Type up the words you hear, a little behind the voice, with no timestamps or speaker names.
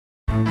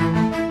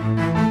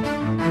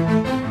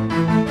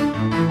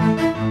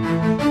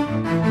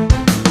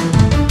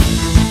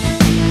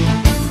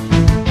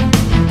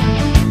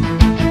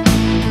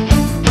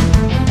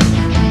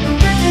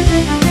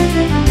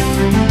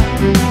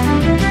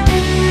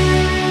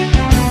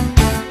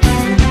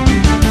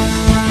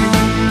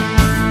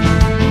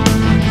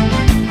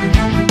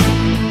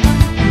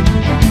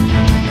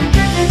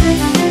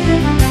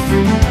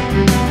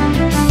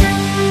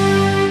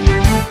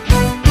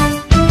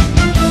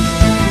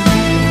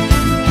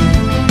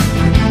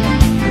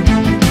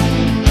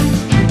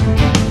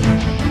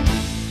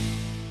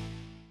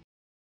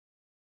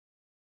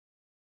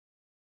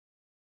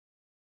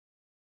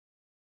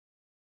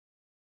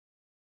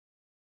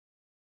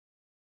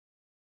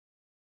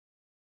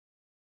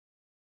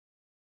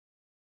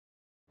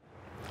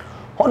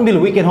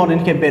Hornbill weekend hon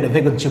in campaign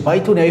vegan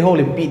chipai tu nei hol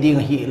impeding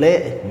hi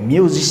le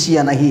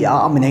musician hi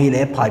a amin hi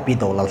le Phaipi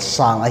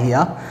Doulalsang hi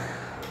a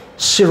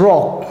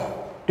Shirock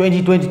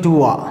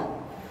 2022 a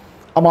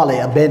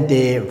amale a band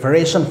de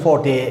variation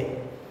for the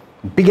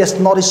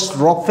biggest Nordic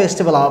rock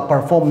festival a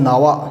perform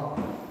nawa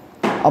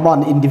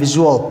aman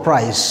individual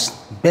prize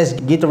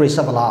best guitarist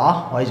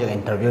abala wai jang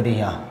interview di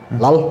ha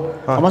lal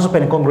amaso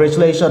pen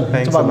congratulations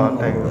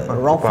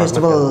rock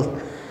festival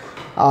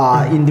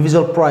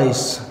individual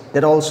prize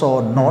that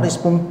also Nordic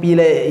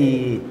pumpile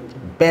I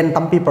band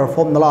tampi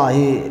perform nala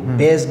hi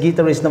bass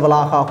guitarist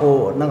navala kha ko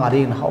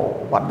nangarin how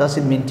what does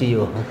it mean to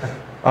you?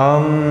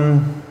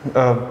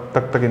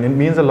 Again, it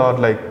means a lot.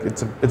 Like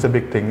it's a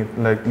big thing.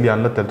 Like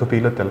lian latel to pi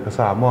latel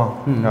kasa mo.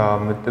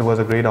 It was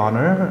a great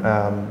honor.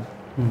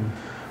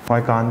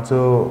 Why can't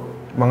so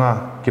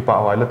mga kipa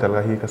away latel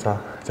ka hi kasa.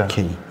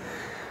 Okay.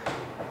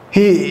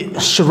 He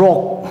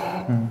Shirock.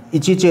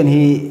 Ichi chen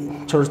he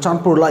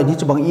chanpur line hi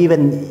chubang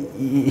even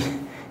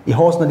I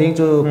host na ding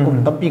chu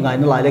kum tampi ngai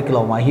na lai le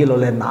kilo ma hi lo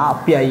le na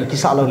pi ai ki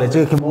sa lo le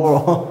chu ki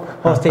mo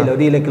host lo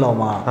di le kilo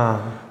ma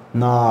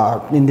na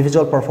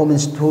individual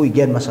performance tu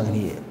again masang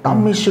ni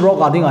tammi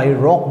Shirock ading ai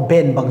rock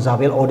band bang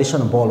javel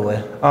audition ball we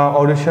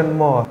audition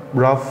mo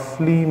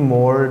roughly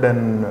more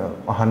than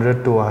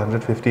 100 to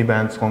 150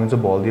 bands going to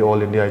ball the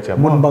all India cha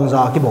mun bang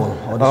ja ki ball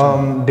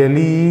audition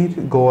Delhi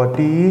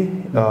Guwahati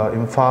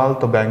Imphal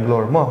to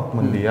Bangalore mo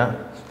mun dia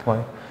why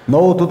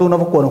no tu na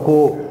ko ko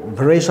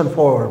variation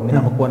 4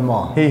 mina makwan mo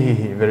hi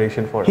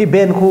variation 4 hi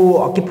band ko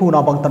akipu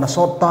na bang tan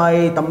shot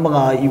tai tam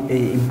mga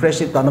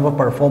impressive tan ba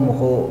perform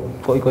ko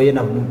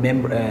na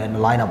member na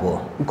line up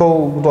ko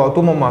to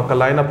tu ma ka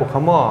line up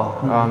khamo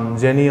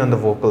Jenny on the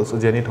vocals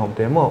Jenny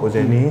thomte mo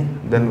Jenny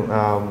then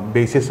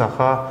bassist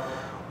akha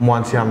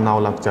Muansiam naw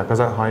lakcha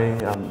kaza hai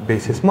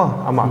bassist ma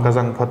ama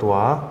kazang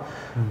phatwa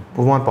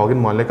Puman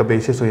Pauginmuan le ka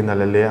bassist so ina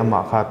le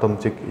ama kha tom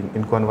chik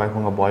in kon wai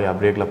khonga boy a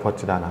break la phot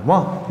chidana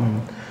mo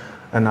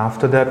and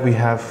after that we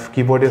have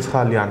keyboardist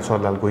Khalian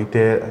Solal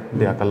Goite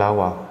de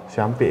Akalawa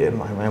Champe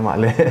ma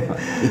le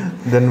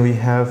then we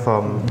have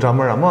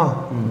drummer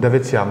ama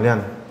David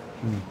Siamlian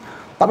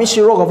Tami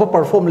Shirock of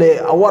perform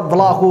le award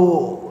bala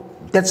ko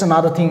that's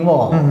another thing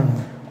mo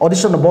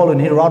audition na ball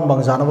ni round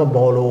bang jana ba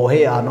ball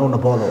he ano na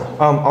ball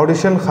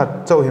audition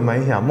khat chau hi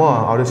mai hi mo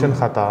audition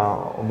khata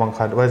bang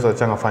khat wai zo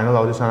changa final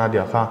audition a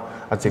dia kha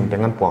a ching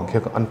teng an pong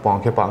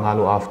khe pa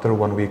ngalu after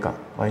 1 week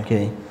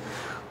okay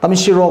Tami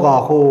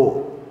Shirock ko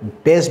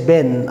best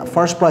band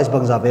first prize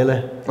bang javele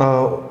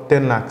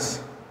 10 lakhs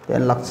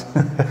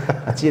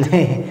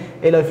actually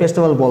elo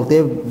festival bolte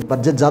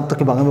budget job to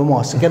ki bang mo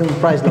second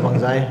prize la bang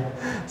jai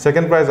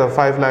second prize of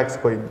 5 lakhs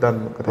ko done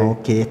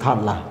okay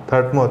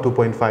third mo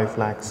 2.5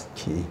 lakhs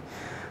okay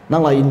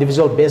nang la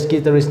individual best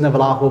guitarist na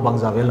bala ko bang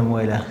javele mo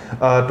ila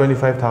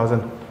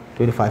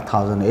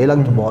 25,000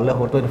 elang to ball le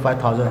ko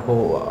 25,000 ko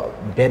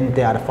band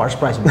they are the first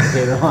prize mo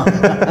ke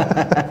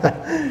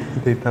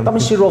Tami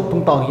Shirock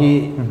tung tang hi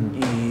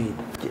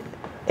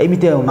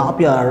Emite na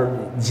apia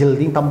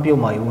jilding tampio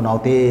mai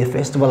unaute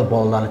festival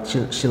ball la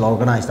chil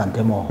organize tan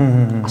temo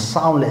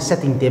sound le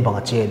setting te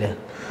banga chele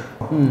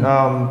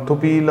to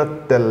pi la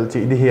tel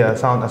chi di here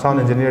sound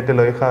engineer te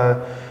loi kha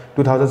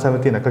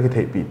 2017 ka ki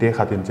thei pi te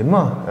khatin chin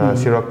ma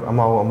Shirock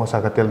amao sa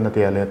ka tel na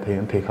te le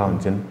thei khaun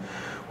chin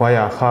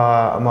waya kha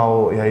amao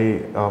yai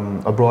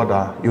abroad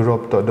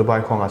Europe to Dubai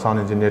khong sound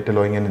engineer te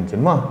loi ngen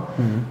chin ma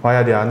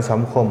waya dia an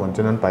sam khom on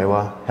chinan pai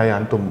wa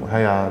hayan tum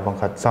haya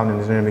bangkhat sound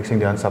engineer mixing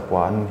dia an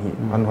sapwa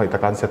an hoi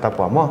takan setup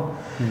wa ma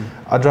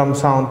a drum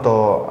sound to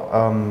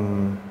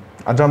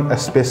a drum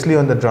especially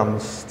on the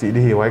drums ti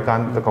di wai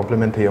kan the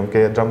compliment he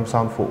ke drum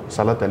sound fu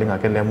sala telling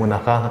aken lemuna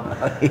kha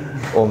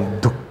om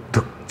duk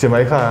duk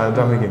chemai kha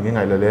drum mi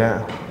ngai le le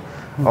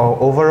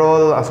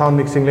overall a sound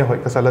mixing le hoi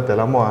ka sala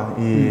tela mo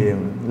I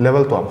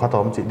level to am kha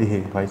tom chi di hi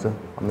wai so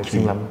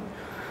mixing lam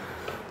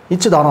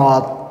it's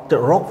the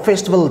rock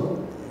festival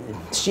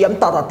siam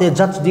ta te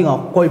judge dinga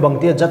koi bang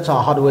te judge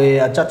sa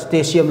hardware judge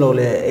te siam lo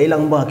le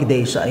elang ba ki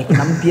dei sai ki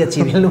nam pia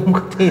chi lum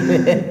ko te le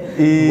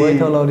boy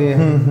tholo ni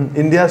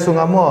India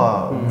sunga mo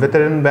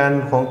veteran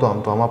band khong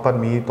tom apat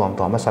mi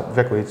tom sat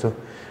vek wi chu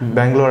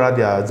Bangalore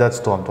dia judge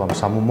tom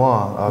samu mo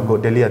go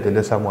Delhi ate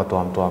samu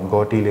tom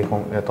go ti le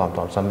khong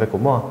tom sam vek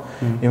mo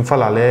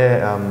Imphal ale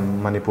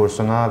Manipur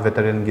sunga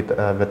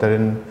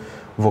veteran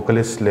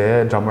vocalist le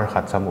drummer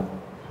khat samu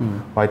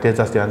why te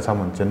just yan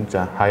samun chen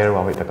cha higher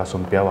wa wai ta ka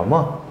sum pia wa mo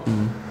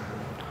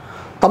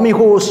tami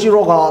ko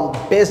Shirock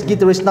bass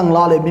guitarist nang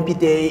la le mi pi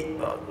te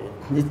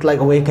it's like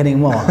awakening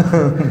mo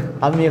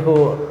ami ko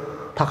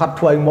thakat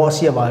thuai mo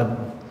sia ba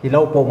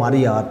hilau po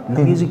maria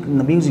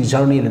na music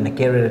journey le na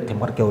career te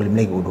mar ke olim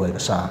le go doi ka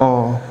sa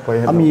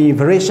ami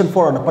variation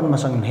for na pan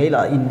masang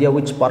hela India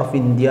which part of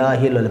India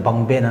hela le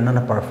bangben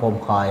na perform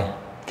khai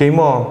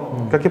Kemo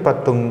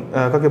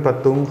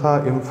kakipatung ka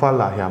Imphal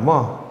la ya mo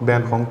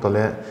band khong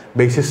tole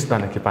bassist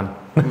na kipan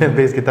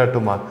bass guitar to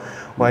ma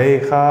wai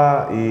kha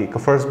I ka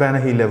first band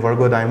hi le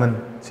Virgo Diamond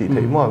si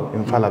thei mo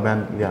Imphal la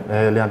band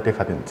lian te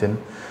khatin chen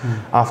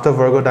after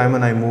Virgo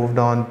Diamond I moved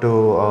on to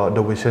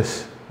the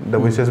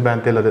Wishes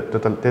band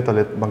te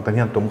tole bangtan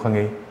hian tum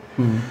khangai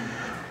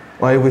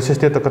wai Wishes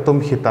te to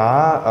katum hita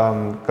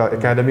ka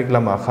academic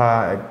lama kha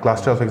class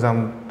 12 exam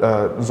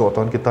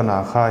zoton kitana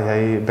kha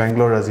hai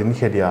Bangalore azin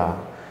khedia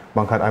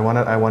Bangkhat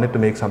I wanted to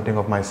make something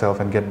of myself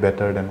and get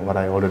better than what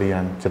I already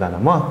am chadana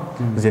ma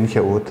zin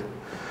kheut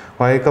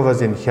why ka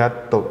wazin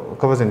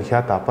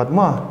khyat apat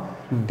ma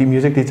the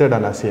music teacher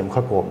dana sem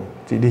kha kom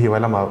chi di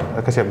hiwala ma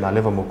ka sep na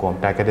level mo kom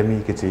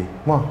academy ki chi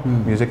ma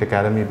music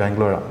academy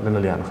Bangalore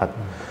lenalian khat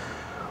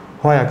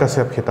hoya ka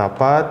sep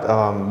khitapat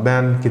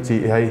band ki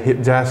chi hai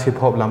jazz hip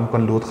hop lam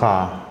kon lut kha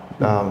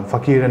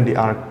fakir and the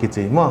art ki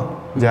chi ma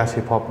jazz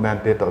hip hop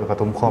band te to ka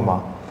tum khoma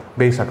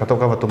basic ka to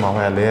ka watuma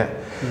wa le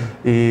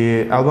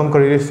I album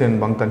career sin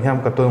bang tan hiam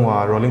ka to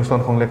wa Rolling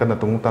Stone khong le ka na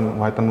tung tan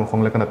wai tan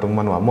khong le ka na tung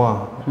man wa mo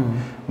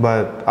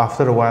but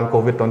after a while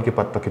COVID ton ki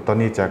pat ki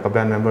toni cha ka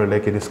band member le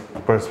ki this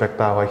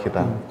perspective wa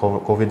khita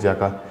COVID ja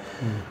ka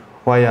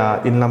wa ya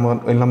in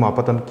lam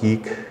patan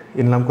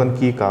kon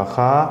ki ka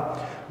kha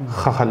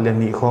khal le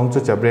ni khong chu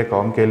cha break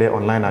om ke le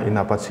online a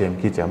ina pa chem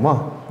ki cha mo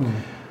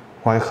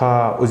wai kha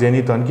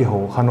ujeni ton ki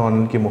ho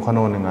khanon ki mu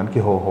khanon ngan ki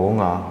ho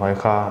nga wai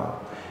kha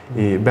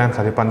I band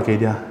khari pan ke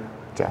dia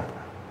cha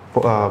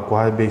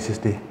kwa basis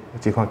di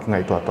chi khong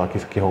ngai to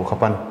ki ho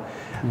khapan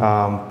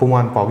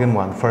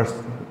Pauginmuan first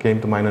came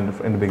to mind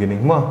in the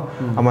beginning ma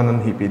amanan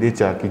hi pi di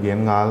cha ki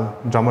gen ngal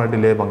drummer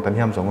dile bang tan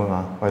hiam song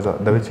nga wai zo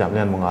David cham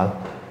len mongal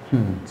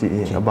chi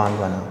aban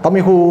bana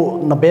tami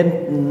ko na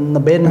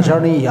band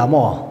journey ya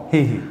mo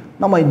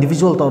na my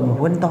individual ton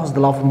when does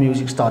the love of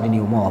music start in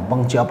you mo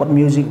bang cha pat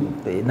music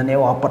na ne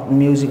wa pat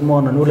music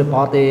mo na nule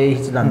pate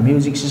hidan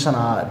music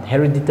sana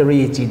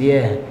hereditary chi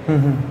die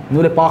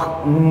nule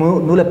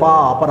pa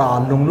para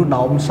lunglu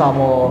naum sa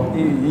mo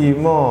I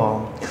mo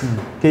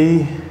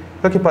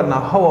ki pat na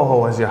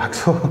hawa jak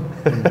so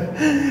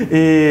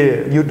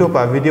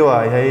YouTube video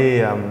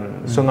hai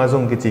sunga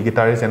zong ki chi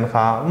guitarist en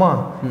kha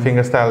ma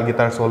fingerstyle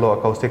guitar solo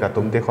acoustic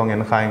atum te khong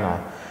en khai nga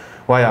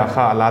waya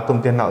kha ala tum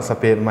te na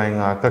sapet mai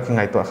nga ka ki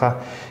ngai to kha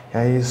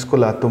ai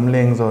school atum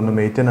leng zo no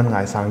me te nan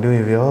ngai sang du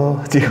vio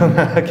chi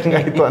nga ki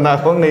ngai to na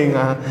khong nei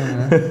nga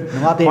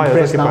nga te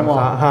impress na mo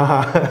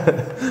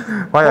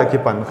waya ki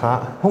pan kha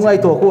hungai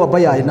to ko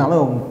abaya na lo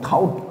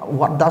how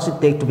what does it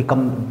take to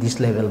become this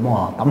level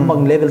mo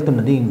tambang level to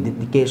na ding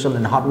dedication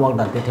and hard work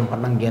that te them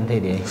panang gen the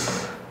de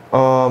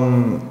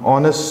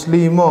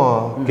honestly mo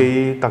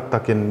ke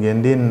takin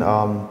yendin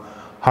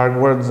hard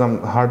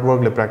work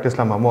le practice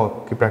la mo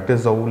ki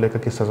practice zo le ka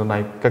ki sa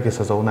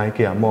nai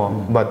ki mo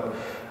but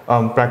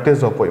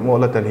practice zo poi mo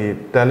la tali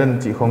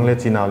talent chi khong le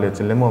chinaw le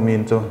chin le mo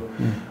min cho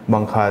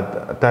bang khat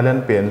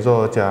talent pen zo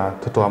cha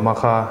to ma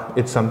kha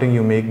it's something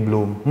you make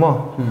bloom mo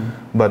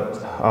but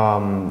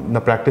na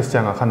practice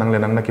changa khanang le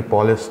nang na ki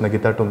polish na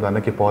guitar tum da na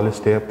ki polish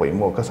te poi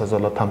mo ka sa zo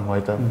la tham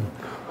hoi ta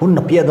hun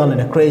na pia dan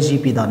le crazy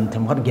pi dan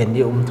them khat gen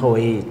di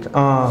thoi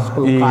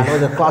school ka no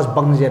the class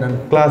bang jen an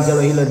class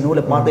jelo hilo nu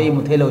le pa te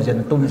mu thelo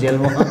jen tum jel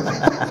mo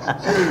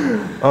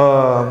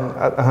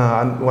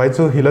wai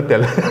chu hilo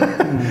tel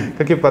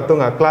ka ki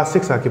patunga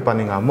classic sa ki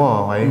paninga mo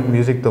wai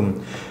music tum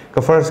ka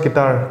first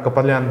guitar ka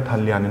palyan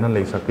thalyan na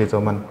le sakti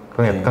choman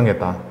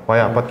kangeta wai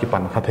apat ki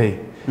pan khathei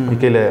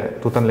ikele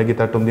tutan le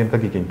guitar tum din ka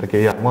ki king ta ke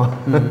ya mo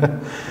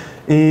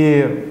I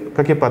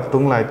ka ki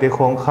patung lai te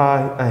khong kha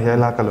ya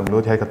la kalum lo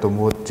thai ka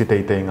tumu chi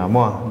te nga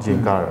mo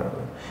jingkar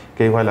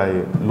ke wai lai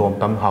lom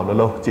tam haw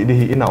lo chi di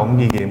ina om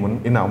gi ge mun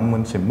ina om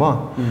mun sim mo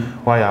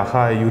wa ya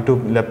kha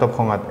YouTube laptop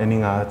khong at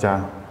eninga cha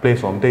play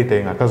som te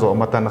nga ka zo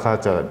matan kha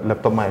cha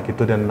laptop mai ki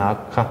tu den nak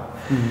kha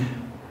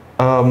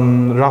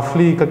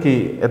roughly ka ki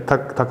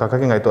thak ka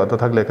ki ngai to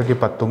thak le ka ki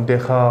patung te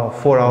kha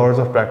 4 hours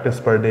of practice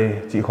per day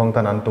chi khong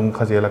tanan tung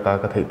kha jela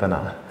ka thei tana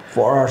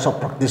 4 hours of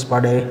practice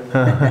per day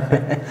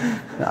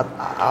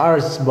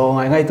hours bao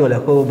ngay tuổi là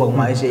cô bằng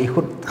máy sẽ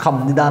khút khăm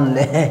đi đan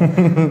lệ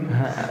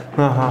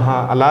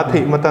ala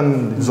thị mà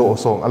tan rộ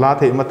song ala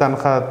thị mà tan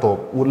kha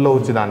top ut lâu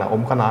chỉ đàn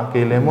ôm khana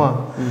kê lệ mà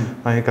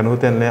ai cần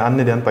hút tiền lệ anh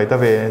đi ăn phải ta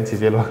về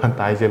chỉ lo kan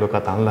tai chỉ lo cả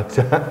tan lắc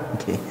cha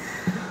okay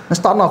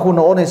start na khu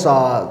honest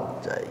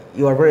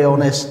you are very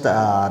honest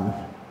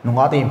nung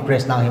ate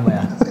impressed nang him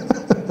ya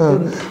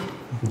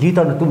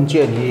guitar na tum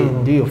chen hi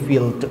do you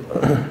feel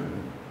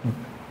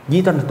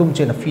guitar na tum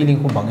chen a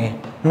feeling ko bange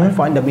I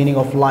find the meaning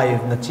of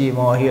life na chi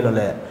mo hi lo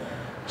le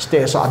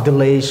stay sa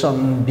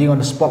adulation being on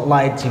the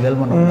spotlight chi vel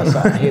mo na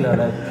sa hi lo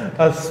le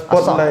a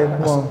spotlight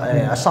mo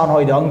a sound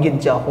hoi dang gin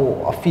cha ho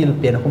a feel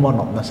pen ko mo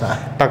na sa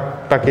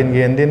takin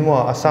gen din mo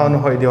a sound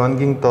hoi diwan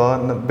ging to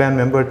band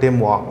member te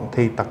mo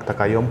thei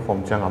takayom khom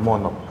chang amo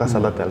no ka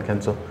sala tel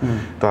ken so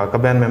to ka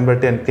band member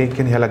ten ke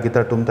kin hela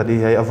guitar tum ta di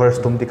hai a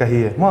verse tum ti ka hi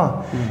mo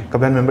ka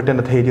band member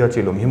ten thei dio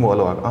chilum hi mo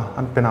lo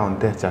an penaun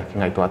te cha ki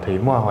ngai to thei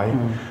mo hoi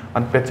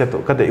an pe che to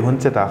ka dei hun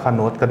che ta kha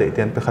note ka dei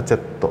ten pe kha che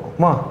to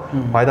mo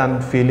why dan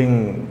feeling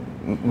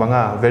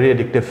manga very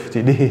addictive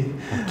chi di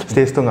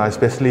stage to nga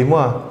especially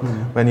mo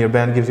when your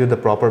band gives you the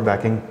proper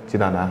backing chi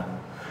dana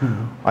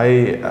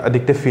ai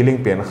addictive feeling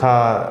pen kha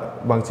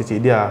bang chi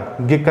dia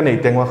gig ka nei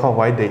tengwa kha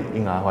why dei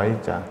inga why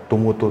cha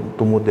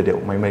tumu de deu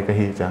mai ka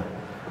hi cha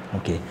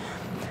okay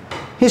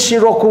hi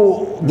Shirock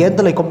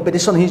gentle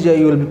competition hi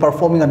you will be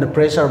performing under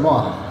pressure mo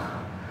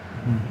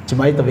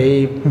chimai ta ve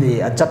the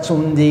adjust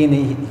sum di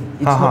ni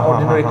it's not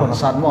ordinary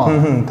concert mo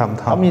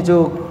tham chu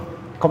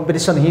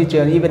competition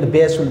here and even the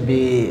bass will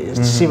be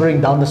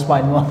shivering down the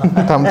spine mo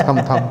tham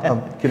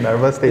ki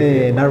nervous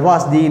state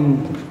nervous din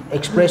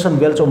expression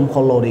well chom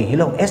kholori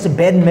hilong as a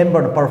band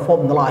member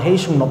perform na la he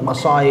sung nok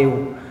masai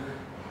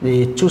the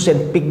choose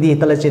and pick the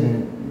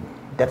intelligent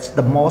that's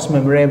the most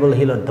memorable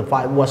hilong the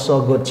vibe was so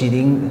good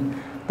cheating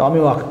to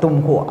mi wa tum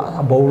ko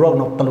bo rock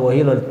nok talo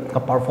hilong ka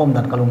perform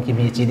dan kalung ki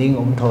bi cheating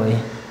thoi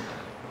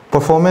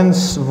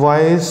performance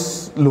wise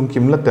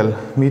lungkim la tel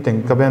meeting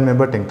ka band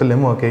member teng tel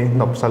mo ke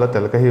nop sala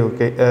tel ka hiu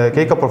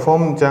ke ka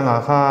perform changa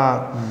kha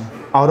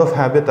out of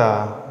habit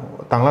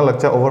tangla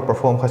lakcha over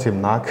perform kha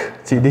sim nak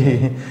chi di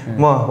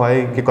mo wai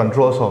ki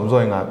control som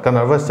zoi nga ka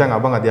nervous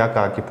changa banga dia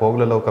ka ki phok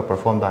la lo ka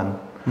perform dan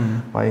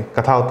wai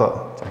ka thau to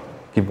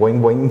ki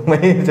boing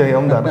mai chai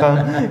om dan ka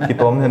ki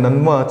tom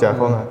nan mo cha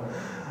khong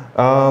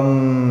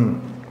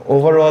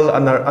overall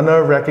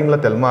another wrecking la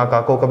telma ka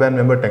ko ka band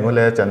member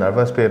tengole cha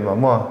nervous pain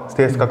ma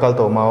stage ka kal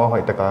to ma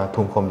hoi ta ka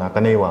thum khom na ka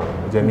nei wa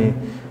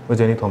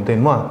jeni thom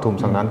ten ma thum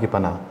sang nan ki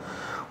pana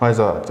hoi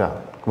zo cha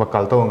wa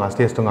kal to nga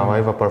stage to nga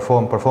hoi wa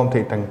perform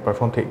thei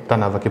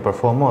tana wa ki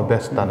perform mo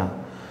best tana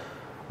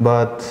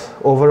but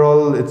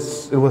overall it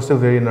was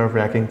still very nerve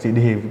wracking chi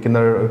di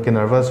ki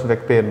nervous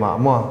vek pain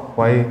ma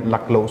why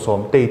lak lo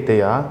som te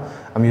ya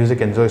a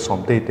music enjoy som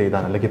te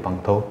dan la ki pang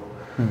tho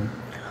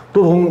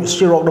tu hong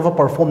Shirock da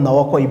perform na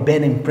wa koi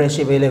band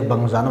impressive elek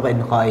bang jana ba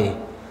in kai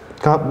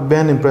ka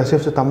band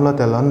impressive se tamla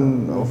telan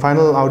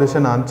final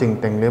audition an ching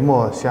teng le mo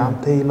siam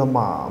thei lo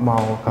ma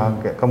ka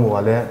ka mu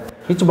ale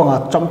hi chu banga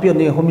champion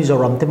ni homi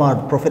zoram te ma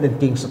prophet and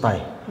king satai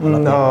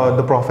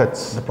the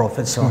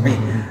prophets sorry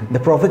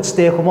the prophets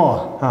stay ko mo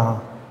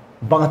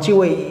banga chi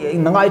wei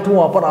nangai tu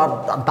wa para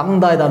dang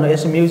dai da no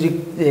es music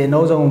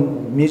no jong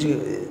music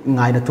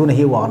ngai na tu na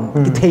hi wan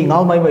ki thei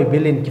ngal mai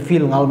bilin ki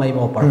feel ngal mai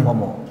mo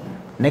perform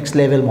next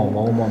level mo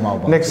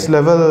next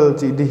level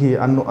chi di hi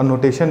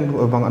annotation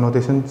bang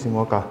annotation chi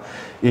mo ka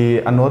I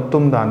anot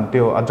tum dan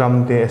teo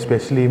adram te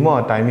especially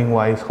mo timing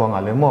wise khong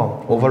ale mo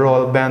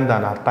overall band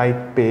dan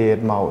tight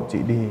paid mau chi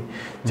di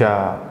cha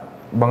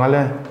bangale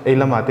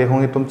eilama te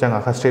khong tum changa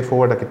kha straight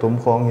forward ki tum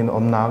khong hin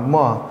om nak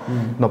mo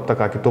nop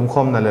taka ki tum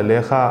khom na le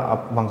kha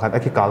bang khat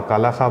aki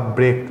kala kha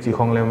break chi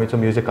khong le mi chu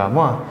music ka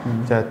mo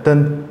cha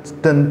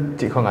ten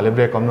chi khong ale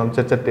break om nom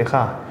chat te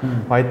kha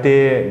wai te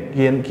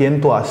kien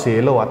to se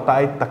lo wa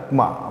tai tak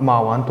ma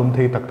wan tum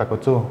thei tak ko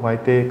chu wai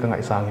te ka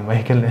ngai sang hi mai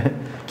ken le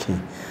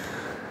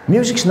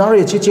music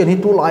scenario chi chen hi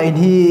tu line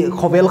hi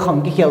khovel khang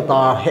ki khel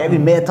ta heavy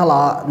metal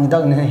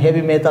nidang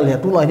heavy metal he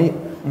tu line hi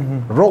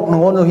rock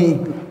no hi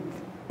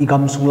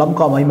igam sunglam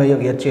ka mai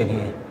yak chen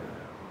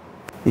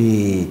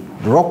hi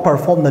rock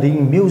perform the ring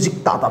music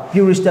ta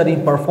purist the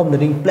ring perform the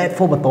ring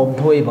platform atom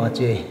thoi ba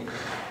che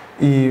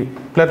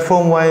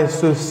platform wise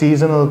so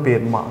seasonal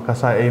paid ma ka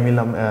sa emi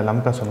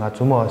lam ka songa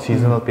chumo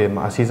seasonal paid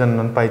ma season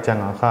nan pai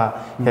changa kha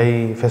hei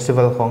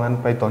festival khongan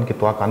pai ton ki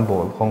twa kan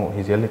bol khong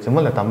hi jel chuma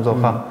la tam zo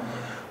kha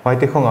wai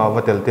te khonga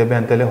watel te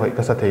ben tele hoi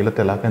ka sa theilo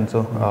tela kan so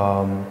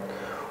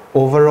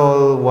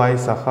overall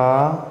wise kha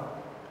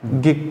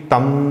gig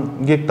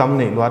tam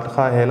nei luat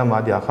kha hela ma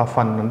dia kha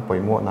fan nan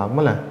poimo nak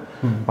mala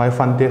wai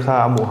fan te kha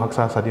amu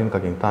haksa sadin ka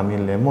ging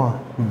tamin le mo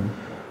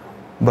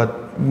but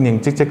ning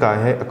chik chika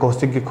he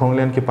acoustic ki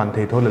khonglen ki pan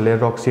thei thol le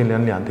rock scene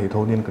len lian thei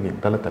thol din ka ging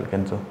tal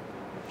ken so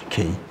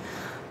okay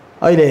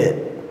ai le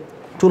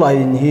tu lai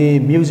hi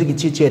music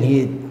chi chen hi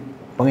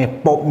pange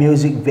pop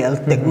music vel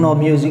techno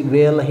music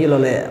vel hi lo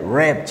le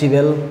rap chi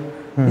vel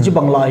chi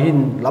bangla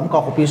hin lam ka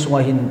copy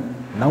sunga hin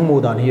nang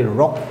mu dan hi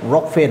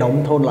rock fan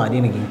om thon lai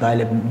ni ging tai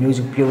le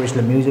music purist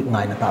le music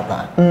ngai na ta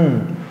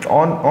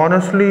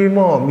honestly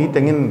mo mi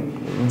tengin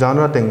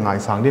genre teng ngai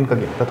sang din ka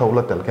ge ta thol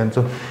la tel ken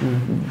chu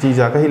ji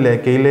ja ka hi le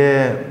ke le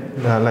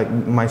like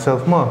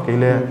myself mo ke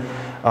le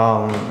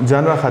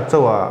genre khat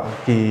chawa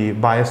ki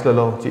bias la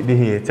lo chi di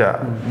hi cha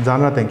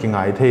genre teng ki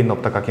ngai thei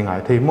nop ta ka ki ngai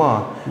thei mo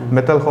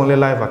metal khong le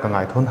live ka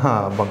ngai thon ha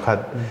bang khat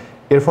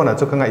earphone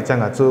chu ka ngai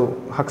changa chu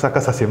haksa ka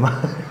sa sima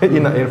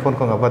ina earphone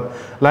khong but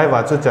live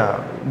chu cha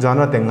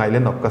genre teng ngai le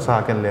nop ka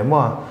sa ken le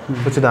mo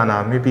chu dana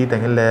mi pi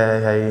teng le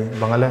hai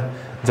bangale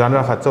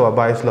genre khat chawa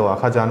bias lo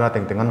kha genre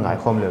teng teng ngai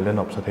khom le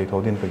nop sa thei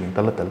thodin pe ging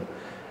talatal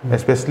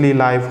especially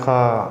live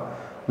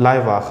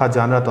kha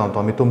genre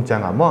to mi tum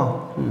changa mo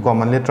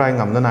commonly try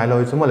ngam na nai lo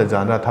chu mo le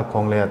genre thak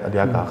khong le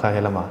adia ka kha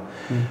helama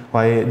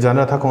wai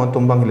genre thak khong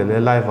tum bang le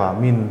live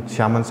min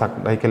shaman sak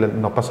dai ke le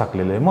nopa sak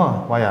le mo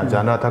wa ya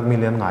genre thak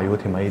million ngai u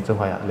thimai chu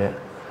ha le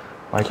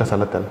wai ka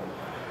salatal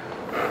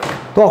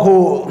to hu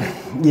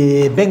ye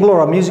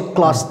Bangalore music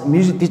class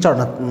music teacher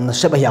na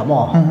seba ya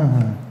mo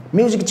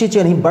music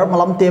teacher hi bar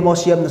malam te mo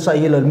siam na sa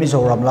hi le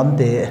Mizoram lam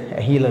te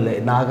hi le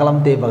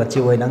Nagalam te ba chi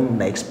wai nang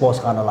na expose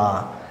kana la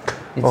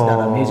it's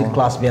a music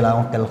class bela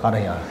on tel khara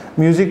ya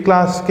music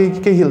class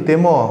ke hilte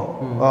mo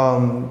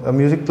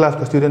music class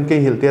ka student ke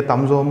hilte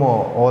tamzo mo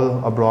all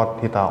abroad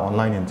hita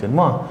online in chen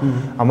mo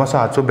ama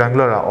sa chu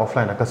Bangalore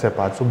offline ka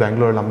sepa chu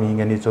Bangalore lam mi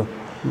ngani chu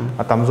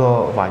atamzo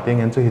vai te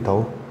ngen chu hitau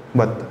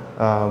but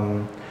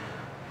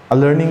a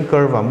learning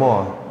curve mo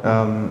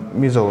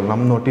mizo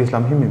lam notice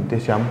lam himim te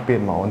siam pe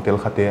ma on tel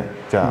khate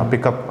cha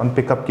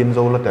pick up kin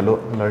zo la telo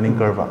learning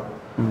curve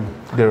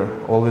they're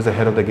always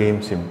ahead of the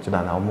game sim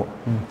chana na mo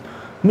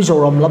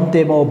Mizoram lamte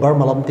mo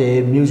Burma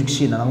lamte music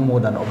scene ang mo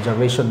dan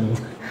observation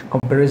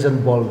comparison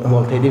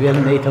ball te divel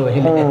nei tho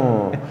hele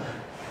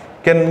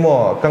ken mo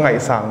ka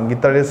ngai sang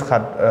guitarist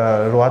khat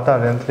ruata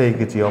rentle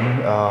ki chiom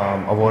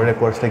award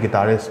records te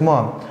guitarist mo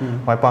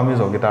wai pa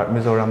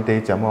Mizoram te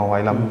chamo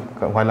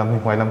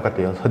wailam ka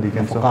tel so di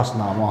ken so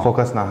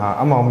focus na ha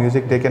ama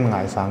music te ken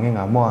ngai sang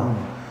nga mo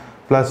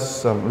plus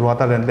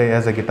ruata rentle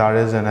as a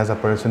guitarist and as a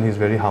person he's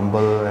very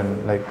humble and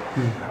like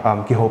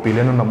ki ho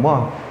pile no mo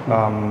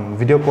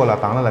video call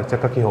atang la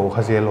chaka ki ho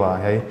khazelwa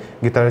hai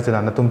guitarist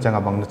na tum changa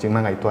bang ching na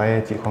ngai toy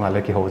chi khonga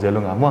le ki ho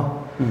zelu nga mo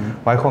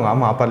wai khonga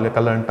ma par le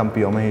kalan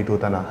tampi o mai tu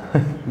ta na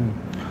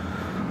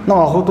no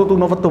ho tu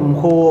no vatum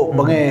kho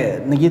bange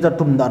nagi ta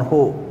tum dan kho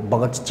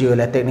baga chi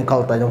le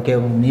technical ta jong ke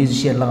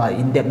musician la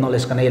in depth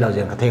knowledge ka nei la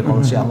jen ka the kol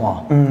sia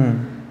mo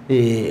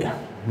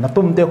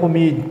natum te ko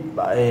mi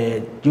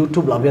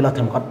YouTube la vela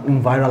tham khat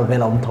viral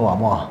vela thawa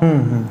mo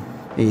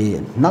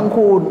nang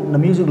ko na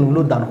music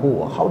lu dan ko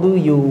how do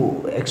you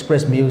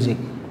express music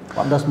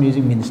what does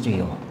music means to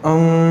you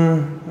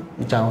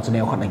chang chne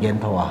khat again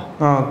thawa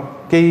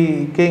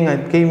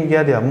ke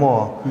ya dia mo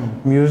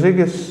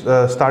music is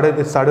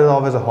started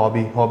off as a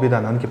hobby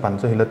dan an ki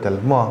pan so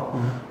hilatel mo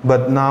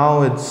but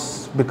now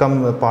it's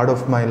become a part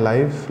of my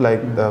life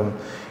like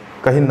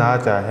kahin na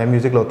cha he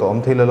music lo to om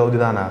thila lo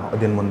dina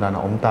din mun dana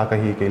om ta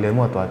kahi ke le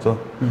mo to cho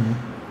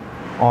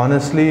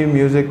honestly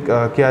music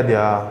kya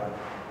dia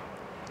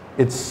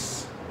it's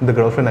the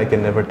girlfriend I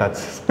can never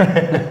touch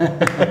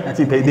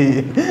chi thai di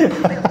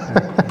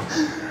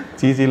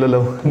chi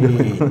lo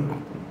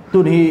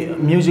tu ni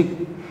music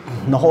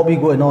na hobby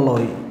go no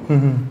loi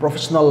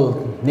professional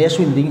ne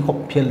swin ding hop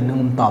phel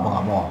nung ta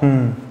banga mo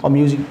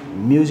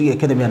music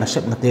academy na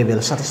set na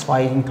table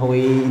satisfying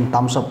thoi in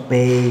terms of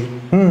pay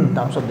in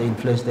terms of the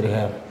influence that you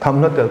have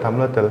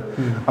thamla tel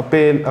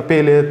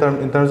apel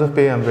in terms of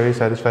pay I'm very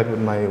satisfied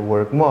with my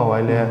work mo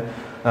while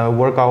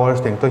work hours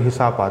teng to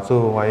hisab pa chu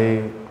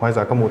why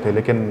za ka mu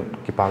thele ken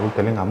ki paru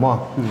teleng mo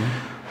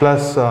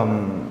plus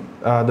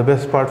the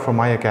best part from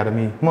my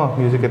academy mo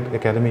music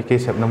academy ke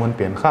sep namon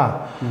pen kha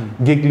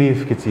gig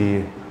leave ki chi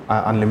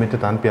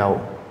unlimited an piao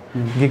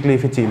gig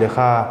leave chi le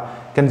kha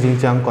kan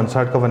jingchang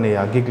concert ka vane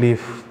ya gig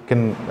leave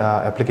can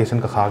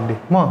application ka khag di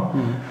mo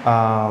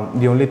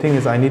the only thing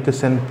is I need to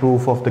send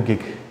proof of the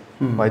gig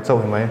why so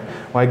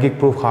why gig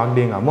proof khag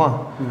ding mo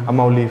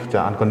amau leave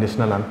cha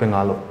unconditional an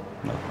pengalo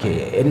okay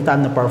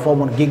anytime na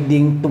perform on gig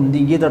ding tum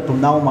ding gitar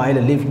tum now mai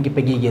le leave ki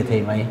pegi ge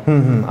thei mai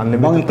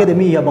unlimited bang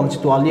academy ya bang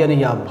situalia ni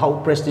ya how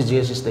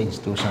prestigious is the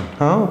institution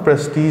how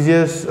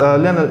prestigious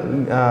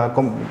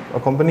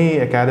company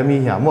academy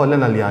ya mo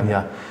lena lian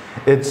ya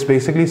it's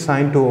basically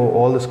signed to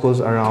all the schools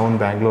around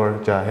Bangalore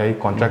cha hai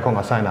contract kong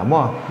assign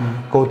mo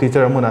co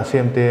teacher mo na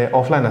CMT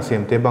offline na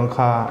CMT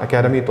bangkha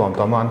academy tom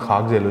man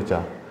khag jelu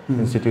cha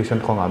institution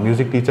kong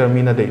music teacher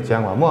mi na de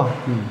chang mo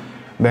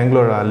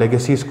Bangalore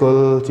legacy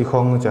school chi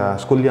khong cha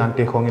school yan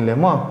te khong le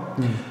mo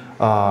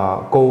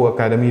co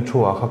academy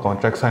through kha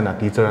contract sign na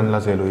teacher an la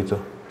jelu cho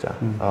cha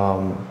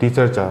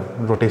teacher cha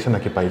rotation na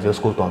ki pai je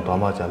school tom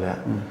ma cha le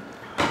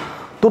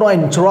tu no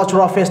in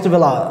chura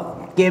festival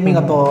gaming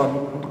ato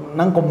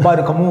nang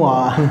combine kamu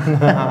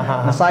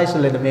na size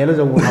le de melo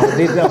jo na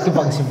de ki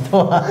bang sim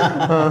to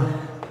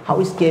how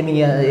is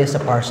gaming as a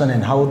person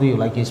and how do you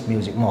like his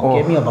music mo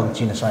gaming abang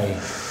china sai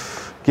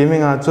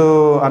gaming cho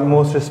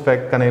utmost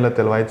respect kanai la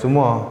telwai chu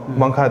mo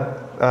bangkhat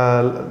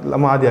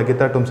lama dia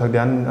gitar tum sak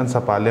dian an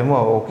sapa le mo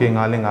okay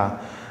nga lenga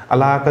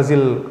ala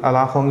kazil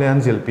ala khong le an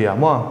zil pia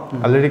mo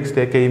lyrics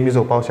te ke mi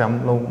zo pau sham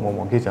lo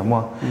mo ki cha mo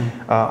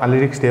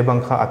lyrics te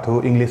bang kha athu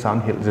english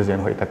an hil je jen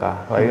hoi taka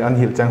ai an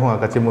hil chang ho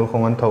ka chimul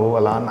khong an tho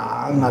ala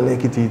na le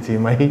ki chi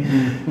mai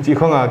chi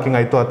khonga ki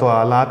ngai to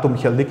ala tum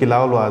khel di ki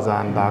law lo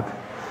azan dak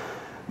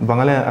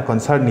bangale a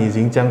concert ni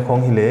jing chang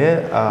khong hi le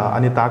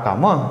anita ka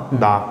mo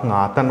da nga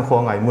tan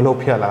khong ai mulo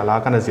phia la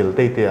kana zil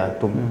te te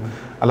tum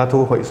ala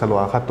thu hoi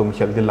salwa kha tum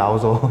khel di law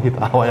zo hi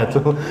ta wa ya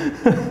chu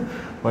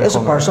as a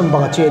person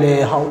bang chele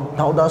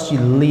how does he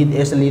lead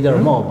as a leader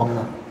mo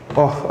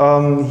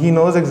bang he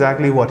knows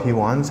exactly what he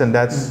wants and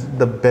that's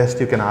the best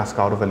you can ask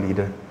out of a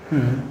leader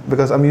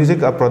because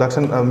a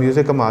production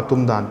music ma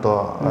tum dan to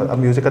a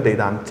music a de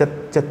dan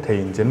chet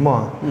thein chen mo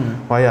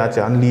wa ya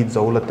cha an lead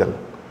zo la tel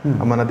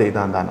amana de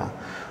dan dana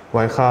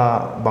wai kha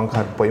bang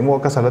khat poi mo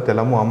ka sala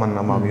tel mo man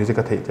ama music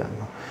a thei cha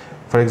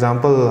for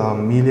example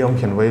million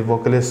can wave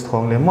vocalist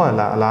khong le mo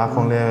la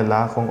khong le la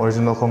khong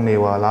original khong ne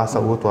wa la sa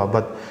u to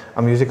but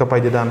a music a pai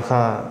de dan kha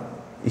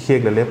I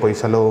khek le poi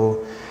salo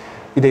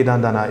I de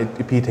dan dana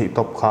I pi thei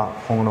top kha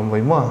khong nom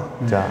wai mo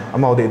cha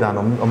amau de dan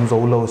zo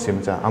lo sim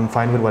cha I'm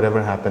fine with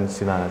whatever happens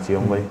sina chi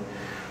ong wai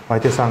wai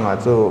te sang a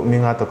chu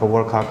minga to ko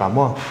work kha ka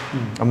mo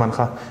aman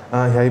kha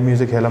hai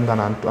music helam dan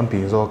an pi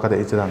zo ka de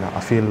I chana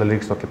a feel the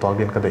lyrics to ki talk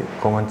din ka de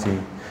khong an chi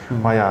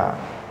wa ya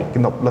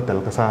kinop la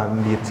tel ka sa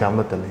ni cham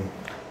la tel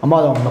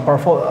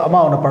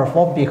amao na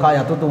perform pi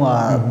khaya tu tunga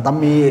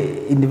tammi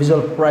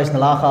individual price na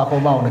la kha ko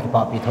mau na ki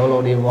pa pi tholo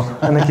ni mo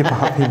ana ki pa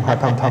pi ma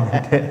tham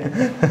te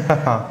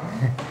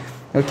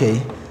okay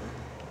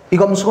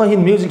igam so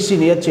hin music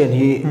scene ya chen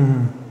hi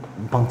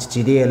bang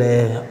chi de le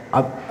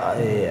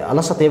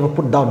ala sa te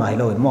put down na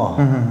lo mo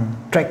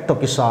track to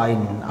ki sign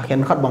a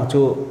khen khat bang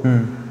chu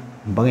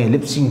bang e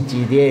lip sync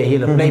chi de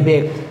hi la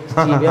playback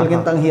chi bel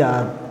gen tang hi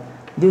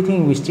do you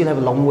think we still have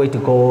a long way to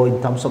go in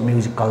terms of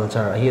music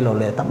culture hello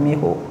le tammi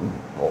ho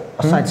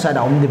side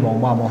the mo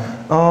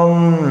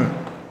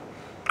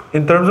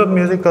in terms of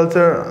music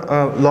culture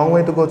long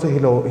way to go to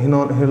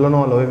hilo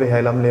no lo ve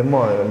hailam le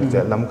mo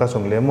lam ka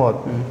song le mo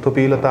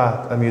thupi lata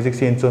music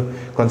scene chu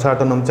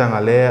concert nom chang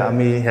ale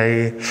ami hai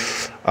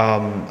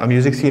a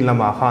music scene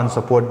lama khan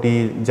support di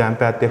jam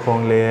pad te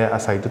khong le a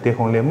side te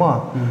khong le mo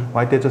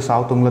wai te chu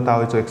south tung lata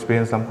chu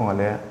experience lam khong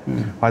ale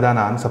wai da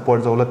nan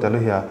support zo la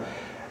telu ya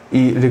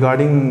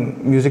regarding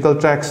musical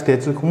tracks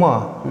stage kuma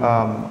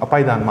apai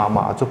dan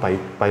ma chu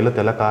pai la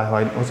tela ka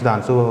hoi usidan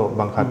chu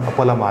bangkhat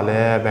apola ma le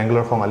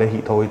bangalore khong ale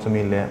hi thoi chu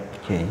min le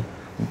okay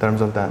in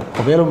terms of that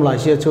kovelum lai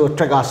sia chu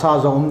track asa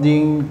zom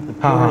ding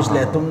tourist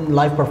le tum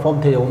live perform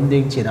the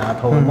ding china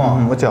tho mo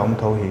mo cha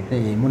tho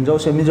hi mun jo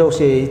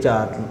se cha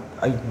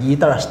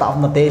guitar staff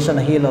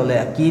notation hi lo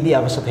le ki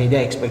dia sa thei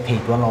dia expect thei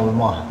to lo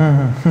mo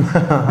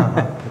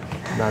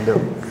dan do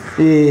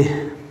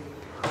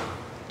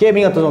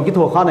gaming at tong ki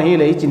tho khana hi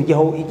le chin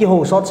ki ho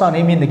shot sa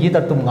nei min de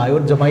guitar tum ngai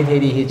ur jamai thei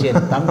di hi chen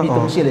tam bi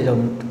tum si le jon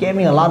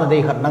gaming ala na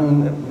dei khat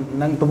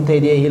nang tum thei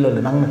di hi lo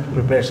le nang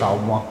prepare saw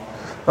mo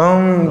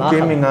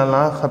gaming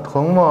ala khat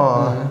khong mo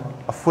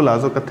afula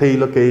zo ka thei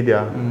lo ke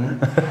dia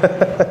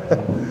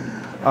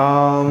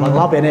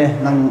bangla pe ne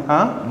nang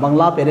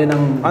bangla pe ne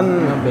nang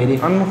be di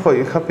an khoi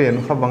kha pen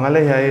kha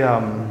bangale hai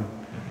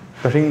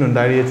ka ring nun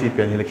dai chi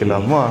pen hi le ke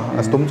la mo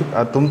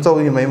tum chau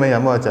hi mai mai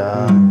mo cha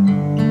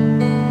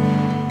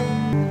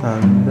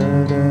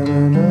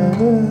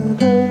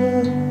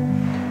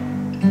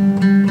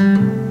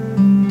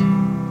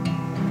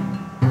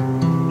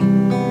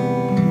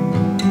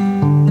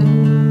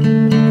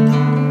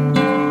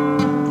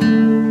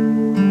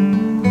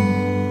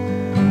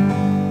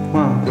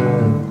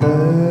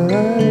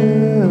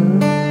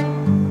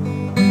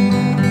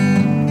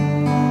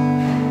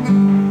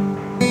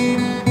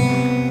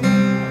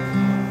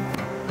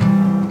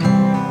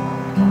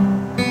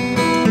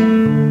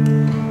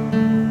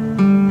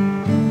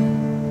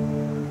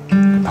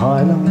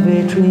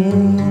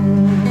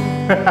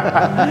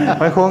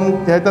mai khong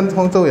hai tan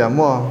khong chau ya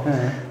mo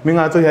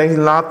minga chu hai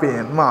la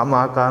pen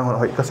ma ka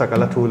hoi ka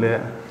sakala thu le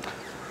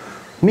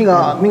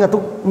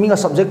minga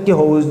subject ki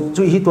ho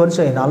chu hi ton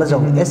se na la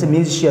jong as a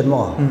musician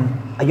mo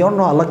ayon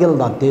no alagel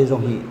dan te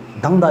jong hi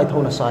dang dai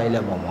thona sai le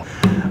mo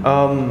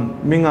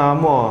minga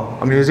mo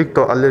music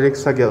to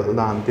lyrics sagel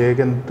dan te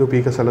gen tu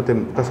pi ka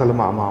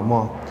salama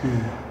mo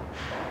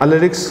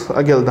lyrics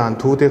agel dan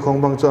thu te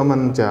khong bang chu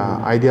man cha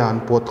idea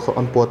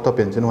an pot to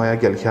pen chen hoya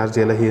gel khar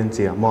je la hin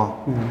chi mo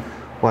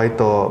wai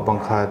to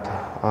bangkhat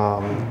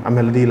a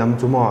melody lam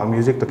chu mo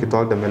music to ki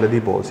talk the melody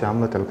bo siam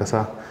la tel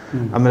kasa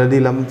a melody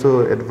lam chu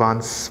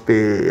advance pe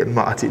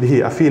ma chi di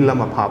a feel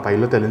lam a pha pai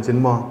lo tel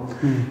chin mo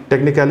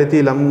technicality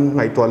lam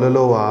ngai to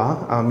lo wa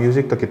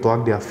music to ki talk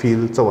dia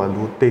feel chawa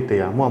lu te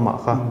ya mo ma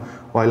kha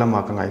wai lam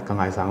ma ka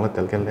ngai sang la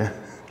tel kel le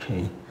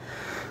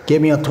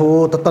gaming at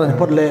all tatan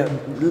pot le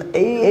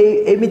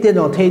e mi te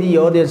no thei di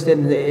audience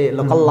den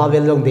local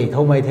level jong de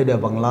thomai the de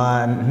bangla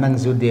nang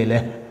zu de le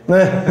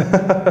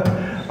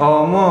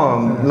Oh,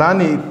 mo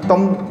lani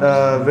tom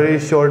very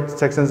short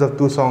sections of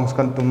 2 songs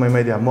kan tum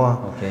mai dia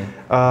mo. Okay.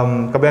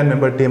 Kabian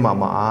member team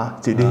ama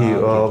ci di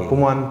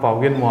Pumuan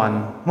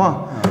Pauginmuan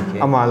mo.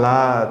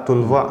 Amala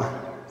tulwa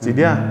ci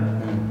dia.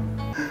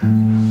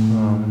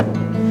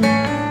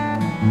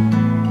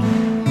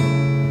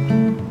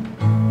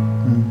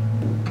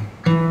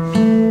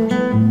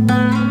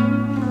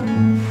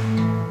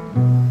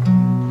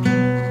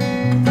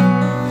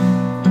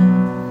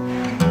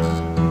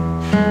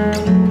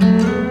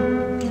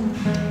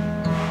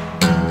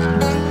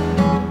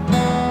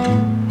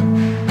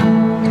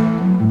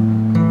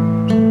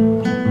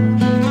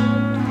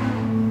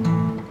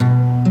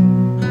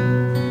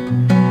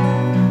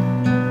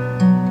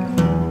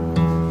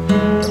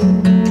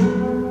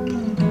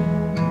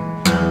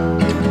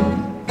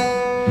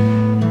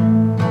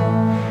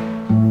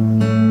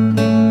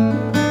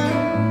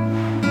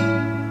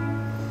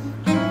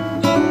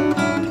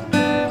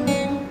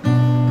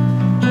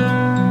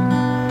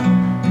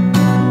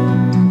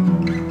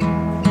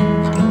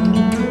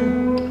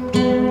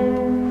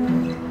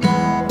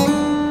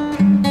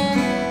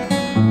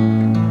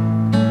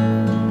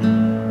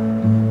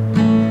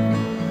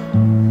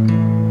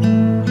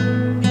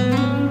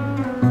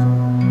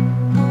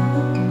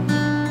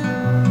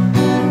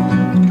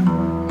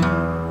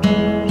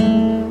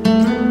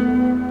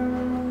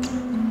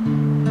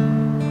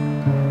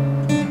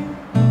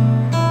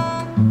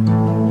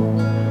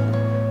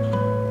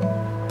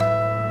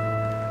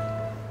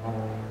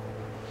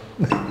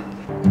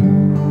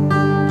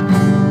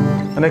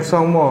 Next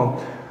song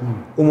mo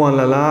Umon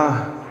lala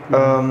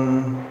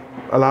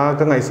ala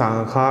ka ngai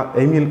sang kha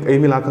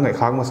emi la ka ngai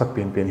khak ma sak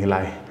pen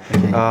hilai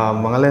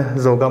mangale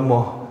zogam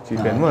mo chi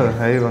pen mo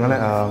hai mangale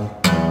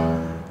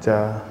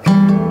cha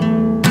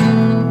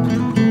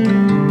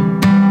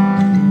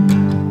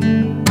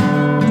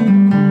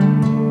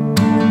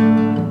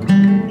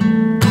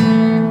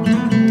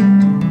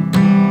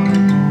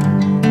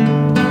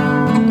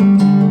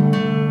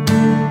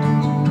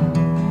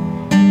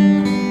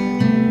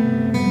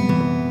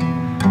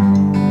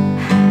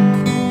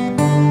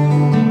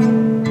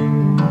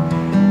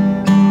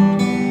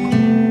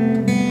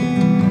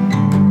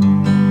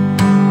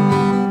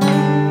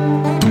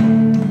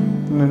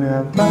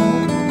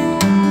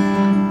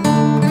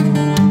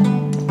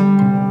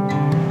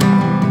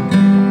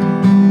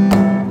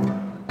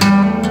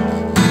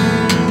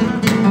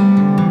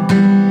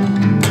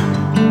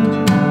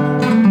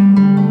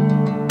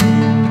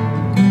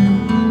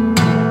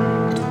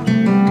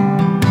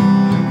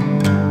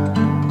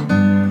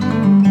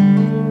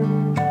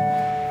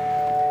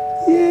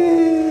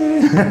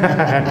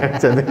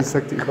Jadi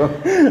sakti ko.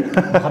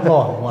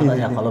 Hello, wala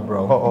ya kalau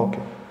bro. Oh,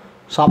 okay.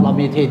 Sab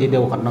lami the di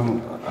deu kan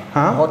nang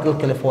Hotel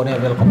California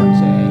welcome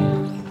say.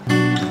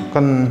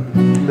 Kan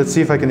let's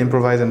see if I can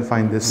improvise and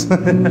find this.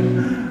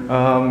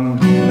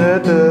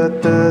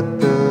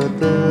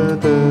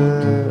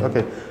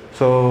 Okay.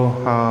 So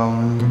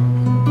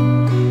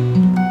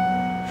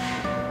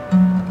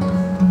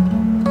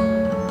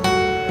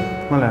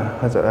mana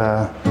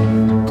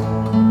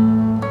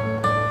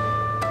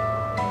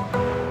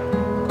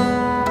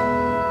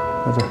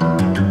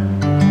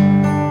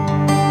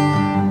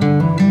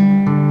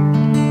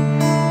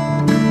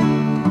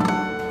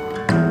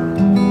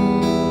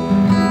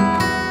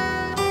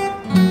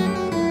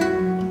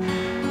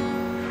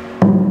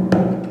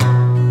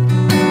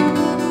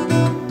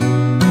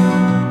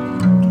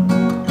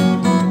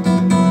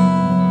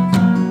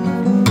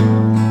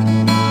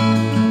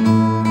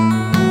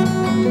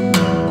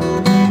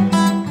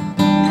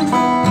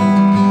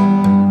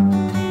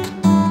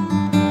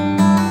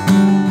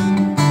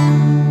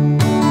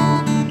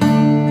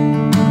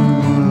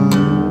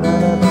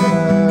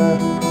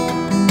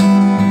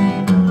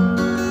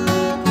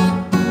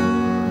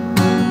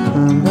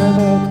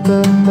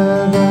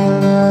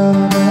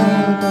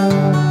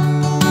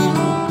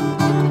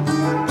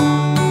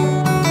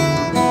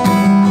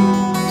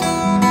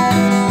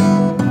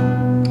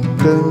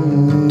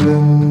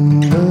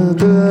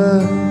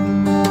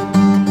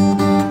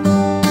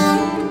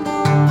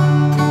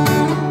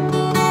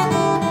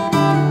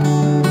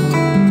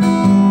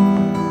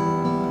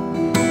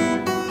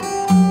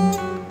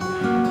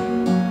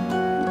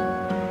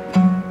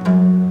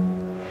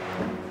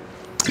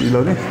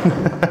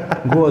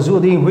Go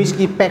zu ding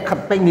whiskey pack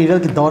khat pack ni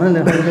ki don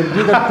le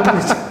gi ga tum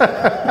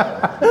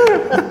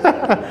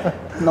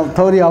no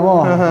thori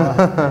amo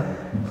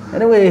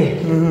anyway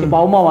ki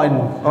pau ma wan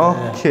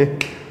okay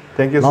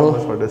thank you so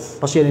much for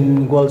this pasien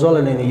in Gwalzol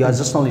and you are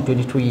just only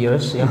 23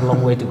 years you have a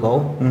long way to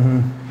go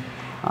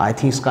I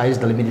think sky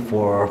is the limit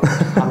for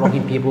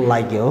hardworking people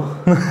like you.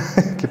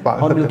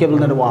 Hornbill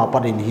cable na wa pa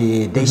din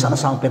hi day sana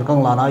sang pen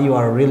kang lana you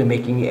are really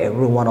making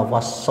every one of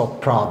us so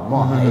proud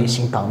mo ai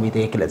sing tang mi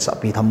te kilet sa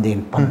pi tham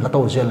din pan la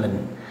to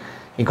zelen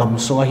i gam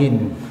sunga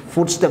hin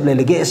footstep le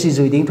lege si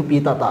zui ding to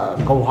pi ta ta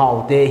ko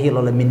how te hi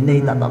lo le min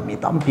nei ta ta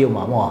mi tam pi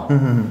ma mo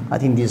I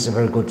think this is a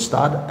very good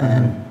start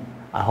and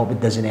I hope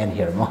it doesn't end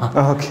here mo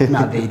okay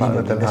na de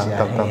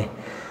ding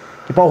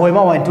ki pau hoi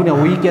ma wain tu ne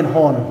weekend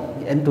hon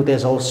en tu te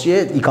zo sie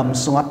I kam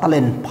sunga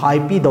talent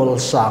Phaipi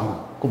Doulalsang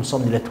kum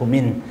som ni le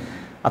thumin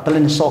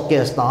talent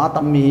showcase na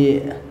tammi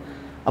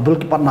abul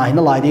ki pan nai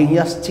na lai ding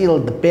ya still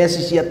the best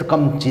is yet to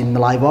come chin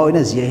lai bao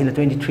ina zia hila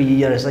 23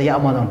 years ya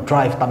man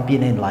drive tampi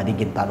nen lai ding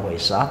kin tan hoi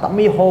sa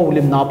tammi ho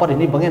lim na par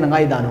ni bangen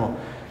ngai dan ho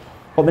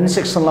comment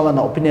section lawan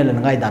na opinion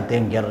ngai dan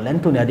teng ger len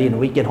tu ne din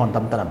weekend hon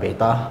tam tan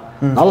beta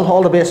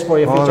all the best for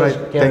your future.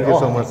 Thank you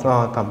so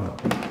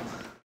much.